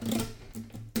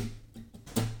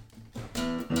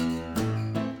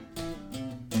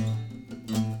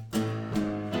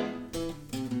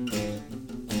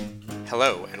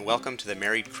Hello, and welcome to the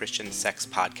Married Christian Sex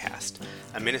Podcast,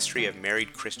 a ministry of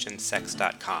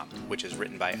marriedchristiansex.com, which is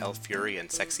written by El Fury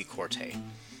and Sexy Corte.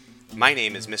 My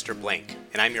name is Mr. Blank,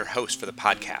 and I'm your host for the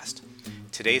podcast.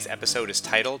 Today's episode is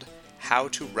titled, How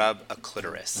to Rub a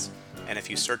Clitoris, and if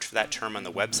you search for that term on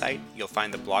the website, you'll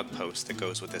find the blog post that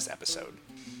goes with this episode.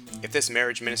 If this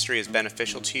marriage ministry is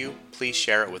beneficial to you, please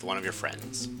share it with one of your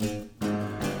friends.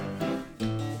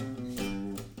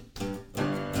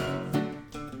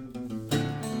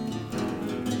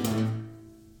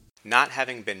 Not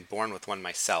having been born with one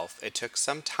myself, it took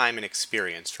some time and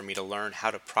experience for me to learn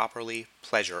how to properly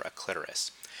pleasure a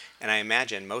clitoris, and I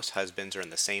imagine most husbands are in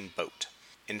the same boat.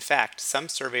 In fact, some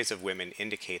surveys of women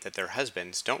indicate that their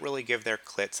husbands don't really give their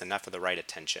clits enough of the right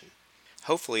attention.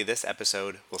 Hopefully this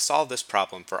episode will solve this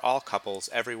problem for all couples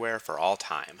everywhere for all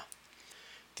time.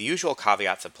 The usual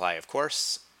caveats apply, of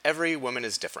course. Every woman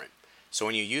is different, so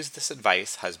when you use this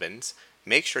advice, husbands,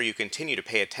 make sure you continue to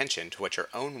pay attention to what your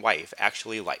own wife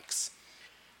actually likes.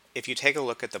 If you take a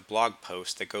look at the blog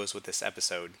post that goes with this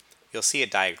episode, you'll see a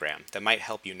diagram that might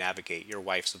help you navigate your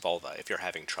wife's vulva if you're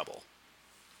having trouble.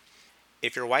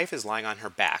 If your wife is lying on her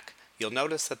back, you'll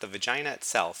notice that the vagina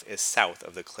itself is south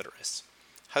of the clitoris.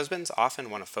 Husbands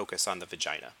often want to focus on the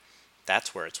vagina.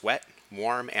 That's where it's wet,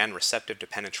 warm, and receptive to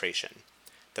penetration.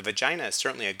 The vagina is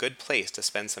certainly a good place to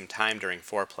spend some time during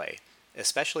foreplay,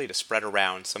 especially to spread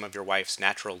around some of your wife's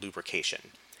natural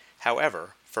lubrication.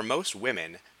 However, for most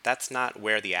women, that's not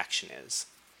where the action is.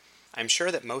 I'm sure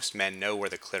that most men know where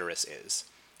the clitoris is.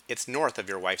 It's north of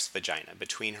your wife's vagina,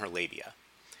 between her labia.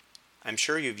 I'm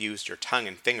sure you've used your tongue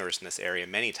and fingers in this area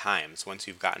many times once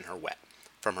you've gotten her wet,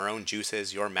 from her own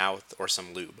juices, your mouth, or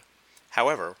some lube.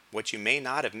 However, what you may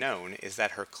not have known is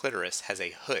that her clitoris has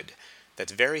a hood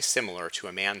that's very similar to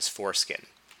a man's foreskin.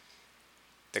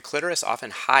 The clitoris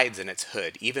often hides in its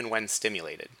hood even when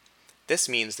stimulated. This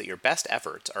means that your best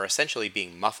efforts are essentially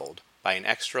being muffled by an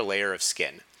extra layer of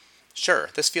skin. Sure,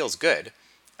 this feels good,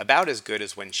 about as good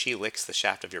as when she licks the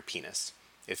shaft of your penis.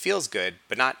 It feels good,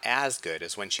 but not as good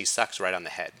as when she sucks right on the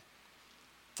head.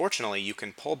 Fortunately, you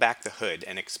can pull back the hood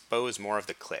and expose more of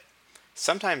the clit.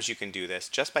 Sometimes you can do this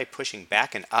just by pushing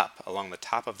back and up along the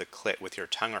top of the clit with your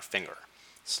tongue or finger,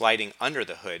 sliding under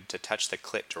the hood to touch the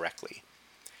clit directly.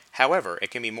 However,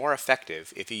 it can be more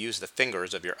effective if you use the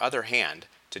fingers of your other hand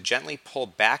to gently pull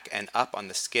back and up on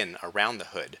the skin around the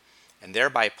hood, and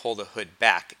thereby pull the hood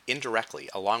back indirectly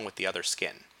along with the other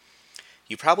skin.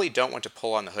 You probably don't want to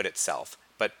pull on the hood itself,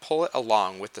 but pull it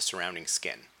along with the surrounding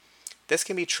skin. This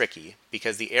can be tricky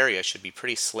because the area should be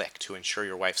pretty slick to ensure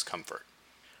your wife's comfort.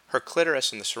 Her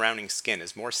clitoris and the surrounding skin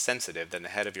is more sensitive than the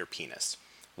head of your penis.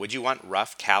 Would you want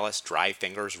rough, callous, dry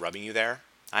fingers rubbing you there?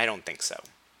 I don't think so.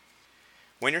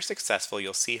 When you're successful,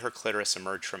 you'll see her clitoris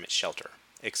emerge from its shelter,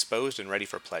 exposed and ready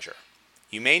for pleasure.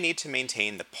 You may need to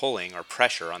maintain the pulling or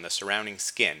pressure on the surrounding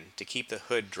skin to keep the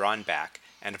hood drawn back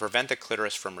and to prevent the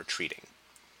clitoris from retreating.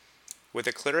 With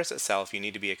the clitoris itself, you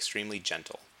need to be extremely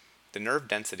gentle. The nerve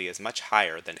density is much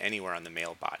higher than anywhere on the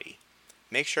male body.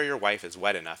 Make sure your wife is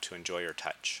wet enough to enjoy your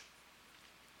touch.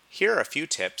 Here are a few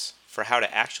tips for how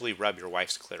to actually rub your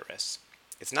wife's clitoris.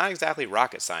 It's not exactly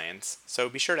rocket science, so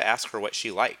be sure to ask her what she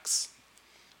likes.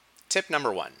 Tip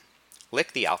number 1.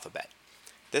 Lick the alphabet.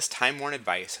 This time-worn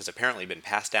advice has apparently been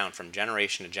passed down from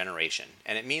generation to generation,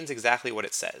 and it means exactly what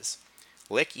it says.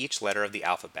 Lick each letter of the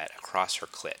alphabet across her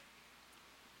clit.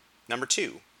 Number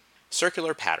 2.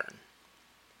 Circular pattern.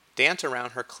 Dance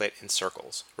around her clit in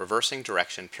circles, reversing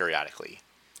direction periodically.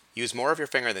 Use more of your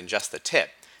finger than just the tip,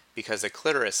 because the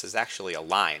clitoris is actually a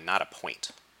line, not a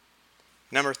point.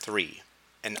 Number 3.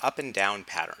 An up and down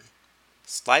pattern.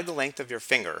 Slide the length of your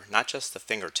finger, not just the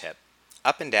fingertip,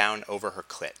 up and down over her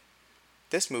clit.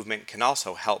 This movement can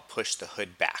also help push the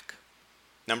hood back.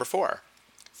 Number 4.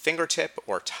 Fingertip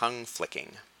or tongue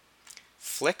flicking.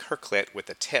 Flick her clit with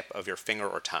the tip of your finger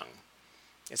or tongue.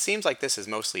 It seems like this is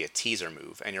mostly a teaser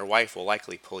move, and your wife will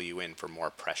likely pull you in for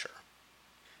more pressure.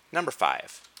 Number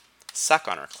 5. Suck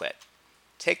on her clit.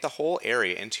 Take the whole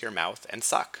area into your mouth and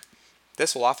suck.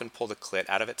 This will often pull the clit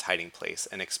out of its hiding place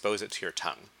and expose it to your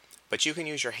tongue, but you can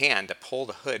use your hand to pull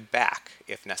the hood back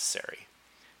if necessary.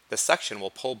 The suction will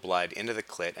pull blood into the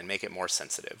clit and make it more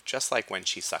sensitive, just like when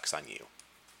she sucks on you.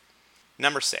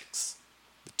 Number 6.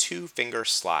 The 2-finger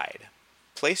slide.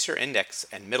 Place your index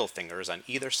and middle fingers on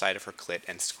either side of her clit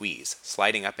and squeeze,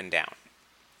 sliding up and down.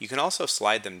 You can also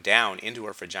slide them down into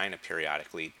her vagina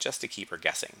periodically, just to keep her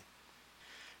guessing.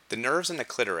 The nerves in the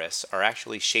clitoris are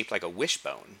actually shaped like a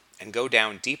wishbone and go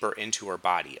down deeper into her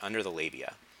body under the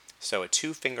labia, so a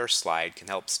 2-finger slide can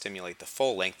help stimulate the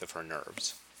full length of her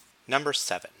nerves. Number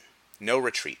 7. No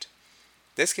retreat.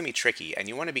 This can be tricky, and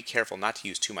you want to be careful not to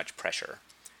use too much pressure.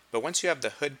 But once you have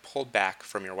the hood pulled back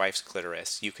from your wife's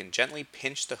clitoris, you can gently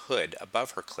pinch the hood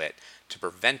above her clit to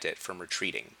prevent it from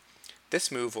retreating.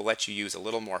 This move will let you use a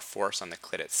little more force on the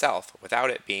clit itself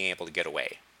without it being able to get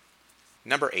away.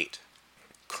 Number 8.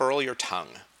 Curl your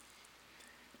tongue.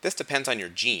 This depends on your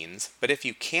genes, but if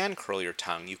you can curl your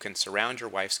tongue, you can surround your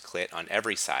wife's clit on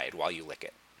every side while you lick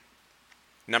it.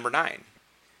 Number 9.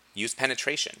 Use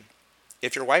penetration.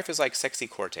 If your wife is like Sexy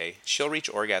Corte, she'll reach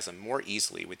orgasm more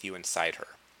easily with you inside her.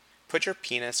 Put your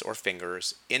penis or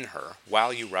fingers in her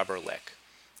while you rub or lick,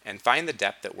 and find the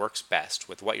depth that works best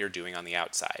with what you're doing on the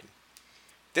outside.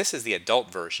 This is the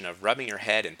adult version of rubbing your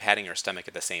head and patting your stomach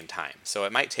at the same time, so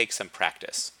it might take some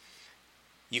practice.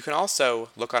 You can also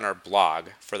look on our blog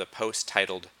for the post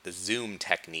titled The Zoom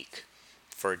Technique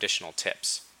for additional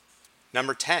tips.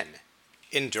 Number 10.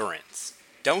 Endurance.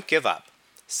 Don't give up.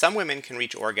 Some women can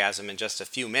reach orgasm in just a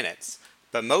few minutes,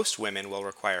 but most women will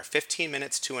require 15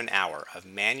 minutes to an hour of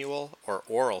manual or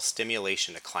oral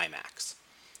stimulation to climax.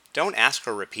 Don't ask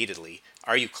her repeatedly,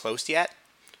 "Are you close yet?"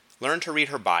 Learn to read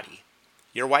her body.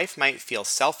 Your wife might feel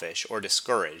selfish or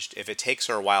discouraged if it takes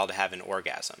her a while to have an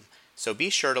orgasm, so be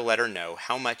sure to let her know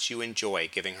how much you enjoy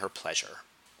giving her pleasure.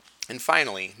 And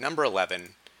finally, number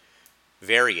 11,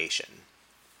 variation.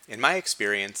 In my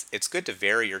experience, it's good to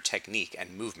vary your technique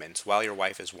and movements while your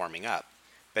wife is warming up,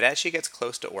 but as she gets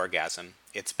close to orgasm,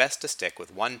 it's best to stick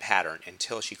with one pattern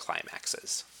until she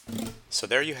climaxes. So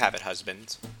there you have it,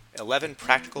 husbands. 11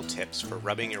 practical tips for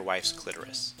rubbing your wife's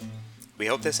clitoris. We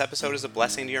hope this episode is a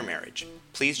blessing to your marriage.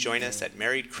 Please join us at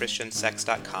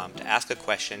marriedchristiansex.com to ask a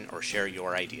question or share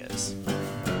your ideas.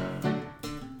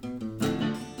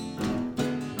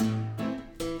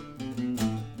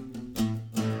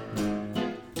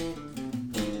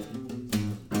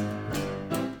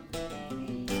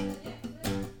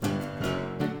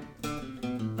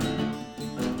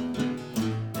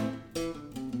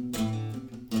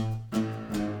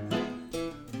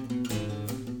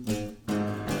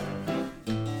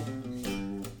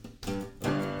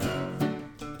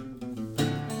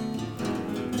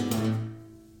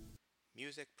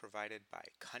 Music provided by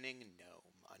Cunning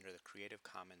Gnome under the Creative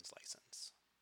Commons license.